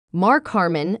Mark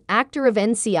Harmon, actor of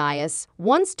NCIS,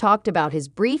 once talked about his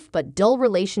brief but dull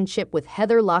relationship with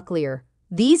Heather Locklear.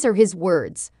 These are his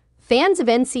words. Fans of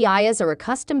NCIS are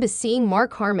accustomed to seeing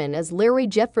Mark Harmon as Larry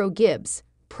Jethro Gibbs.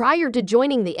 Prior to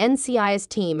joining the NCIS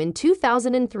team in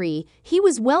 2003, he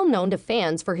was well known to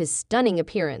fans for his stunning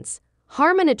appearance.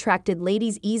 Harmon attracted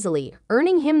ladies easily,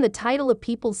 earning him the title of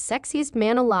People's Sexiest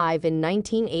Man Alive in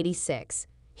 1986.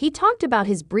 He talked about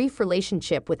his brief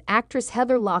relationship with actress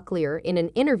Heather Locklear in an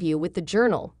interview with the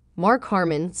Journal. Mark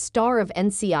Harmon, star of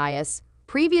NCIS,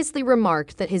 previously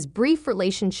remarked that his brief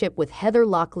relationship with Heather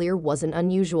Locklear wasn't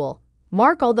unusual.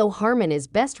 Although Harmon is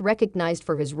best recognized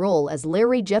for his role as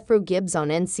Larry Jethro Gibbs on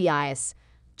NCIS,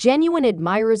 genuine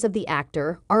admirers of the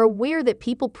actor are aware that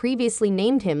people previously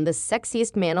named him the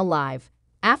sexiest man alive.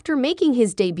 After making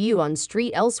his debut on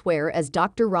Street Elsewhere as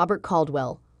Dr. Robert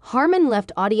Caldwell, Harmon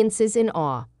left audiences in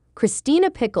awe. Christina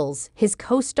Pickles, his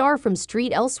co-star from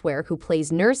Street Elsewhere who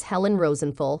plays nurse Helen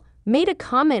Rosenthal, made a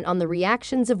comment on the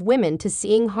reactions of women to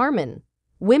seeing Harmon.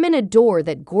 "Women adore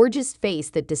that gorgeous face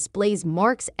that displays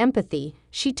Mark's empathy,"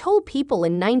 she told People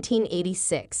in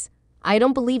 1986. "I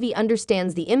don't believe he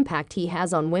understands the impact he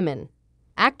has on women."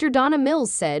 Actor Donna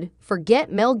Mills said,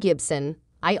 "Forget Mel Gibson.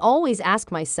 I always ask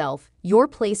myself, your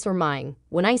place or mine,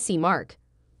 when I see Mark."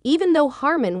 Even though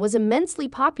Harmon was immensely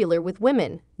popular with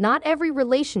women, not every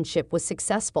relationship was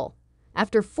successful.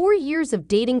 After 4 years of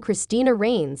dating Christina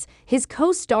Rains, his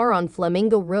co-star on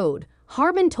Flamingo Road,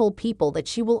 Harmon told People that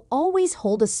she will always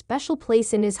hold a special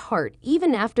place in his heart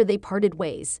even after they parted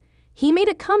ways. He made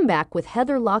a comeback with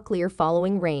Heather Locklear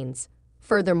following Rains.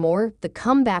 Furthermore, the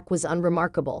comeback was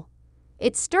unremarkable.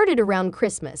 It started around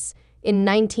Christmas in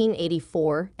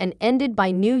 1984 and ended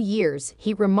by New Year's,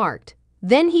 he remarked.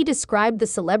 Then he described the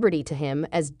celebrity to him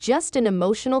as just an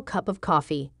emotional cup of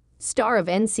coffee. Star of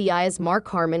NCIS Mark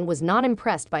Harmon was not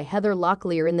impressed by Heather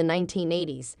Locklear in the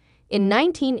 1980s. In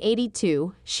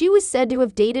 1982, she was said to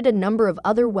have dated a number of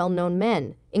other well-known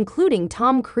men, including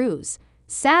Tom Cruise.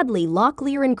 Sadly,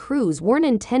 Locklear and Cruise weren't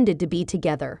intended to be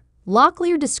together.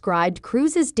 Locklear described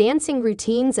Cruise's dancing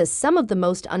routines as some of the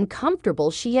most uncomfortable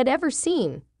she had ever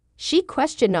seen. She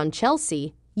questioned on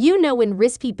Chelsea, in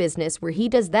Risky Business where he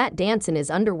does that dance in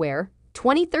his underwear.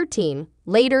 2013.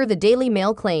 Later, the Daily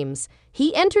Mail claims,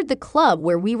 "He entered the club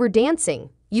where we were dancing.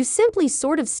 You simply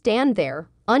sort of stand there,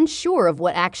 unsure of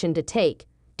what action to take.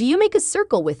 Do you make a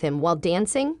circle with him while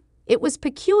dancing? It was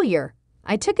peculiar.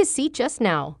 I took a seat just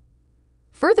now."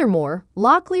 Furthermore,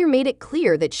 Locklear made it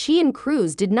clear that she and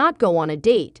Cruise did not go on a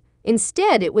date.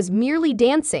 Instead, it was merely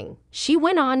dancing. She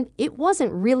went on, "It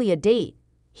wasn't really a date.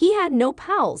 He had no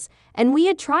pals, and we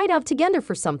had tried out together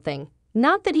for something.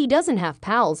 Not that he doesn't have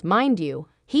pals, mind you.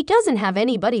 He doesn't have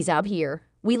any buddies out here.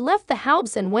 We left the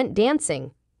house and went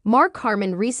dancing." Mark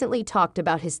Harmon recently talked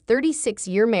about his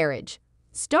 36-year marriage.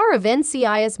 Star of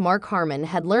NCIS Mark Harmon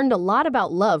had learned a lot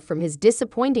about love from his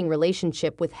disappointing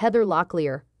relationship with Heather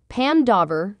Locklear. Pam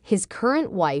Dauber, his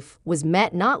current wife, was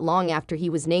met not long after he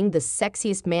was named the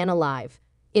sexiest man alive.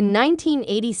 In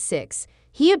 1986,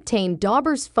 he obtained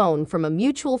Dauber's phone from a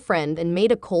mutual friend and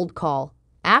made a cold call.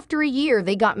 After a year,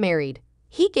 they got married.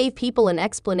 He gave People an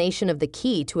explanation of the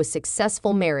key to a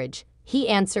successful marriage. He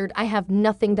answered, "I have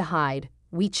nothing to hide."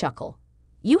 We chuckle.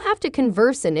 "You have to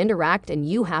converse and interact and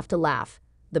you have to laugh.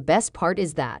 The best part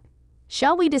is that.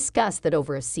 Shall we discuss that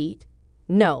over a seat?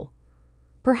 No.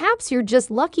 Perhaps you're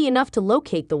just lucky enough to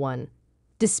locate the one.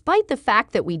 Despite the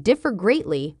fact that we differ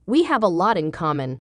greatly, we have a lot in common."